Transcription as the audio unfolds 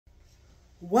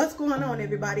What's going on,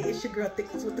 everybody? It's your girl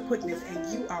Thickness with the Quickness,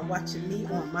 and you are watching me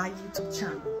on my YouTube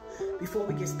channel. Before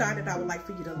we get started, I would like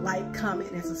for you to like,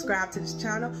 comment, and subscribe to this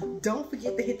channel. Don't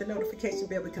forget to hit the notification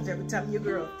bell, because every time your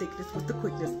girl Thickness with the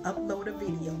Quickness upload a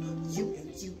video,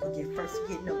 you will get first to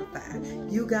get notified.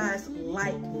 You guys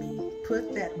like me.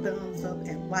 Put that thumbs up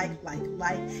and like,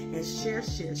 and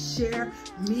share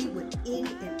me with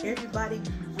any and everybody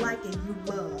you like and you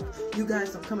love. You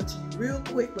guys, I'm coming to you real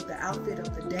quick with the outfit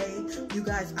of the day. You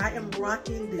guys, I am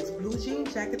rocking this blue jean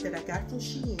jacket that I got from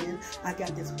Shein. I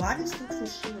got this bodysuit from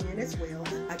Shein as well.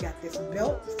 I got this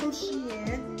belt from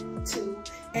Shein too.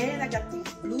 And I got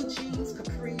these blue jeans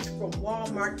capris from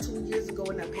Walmart 2 years ago,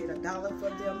 and I paid $1 for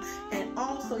them. And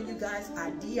also, you guys,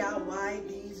 I DIY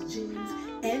these jeans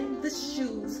and the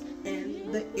shoes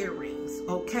and the earrings,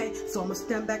 okay? So I'm gonna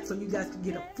stand back so you guys can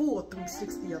get a full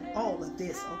 360 of all of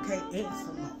this, okay? And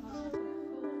some more.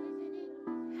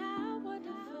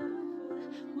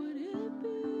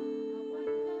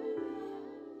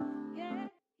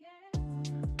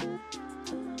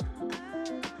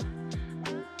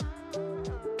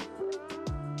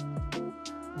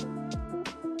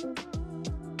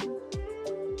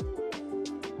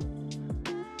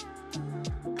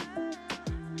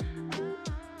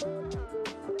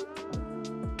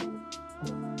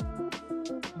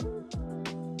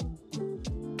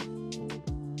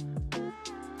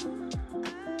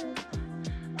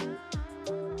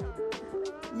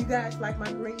 You guys like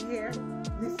my green hair?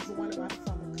 This is one of my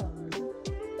summer colors.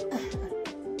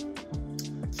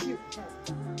 Cute, huh?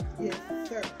 Yes,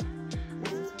 sir.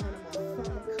 This is one of my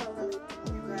summer colors.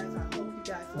 You guys, I hope you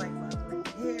guys like my green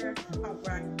hair. I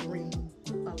rock green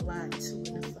a lot too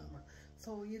in the summer.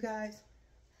 So you guys,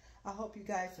 I hope you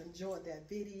guys enjoyed that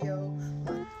video.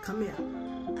 Come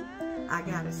here. I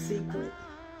got a secret.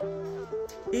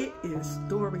 It is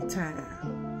story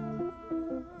time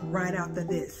right after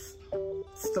this.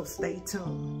 So stay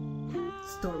tuned.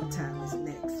 Story time is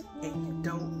next, and you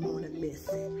don't want to miss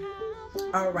it.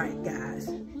 All right, guys.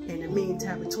 In the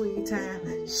meantime, between time,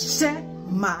 shut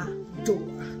my door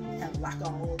and lock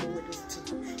all the windows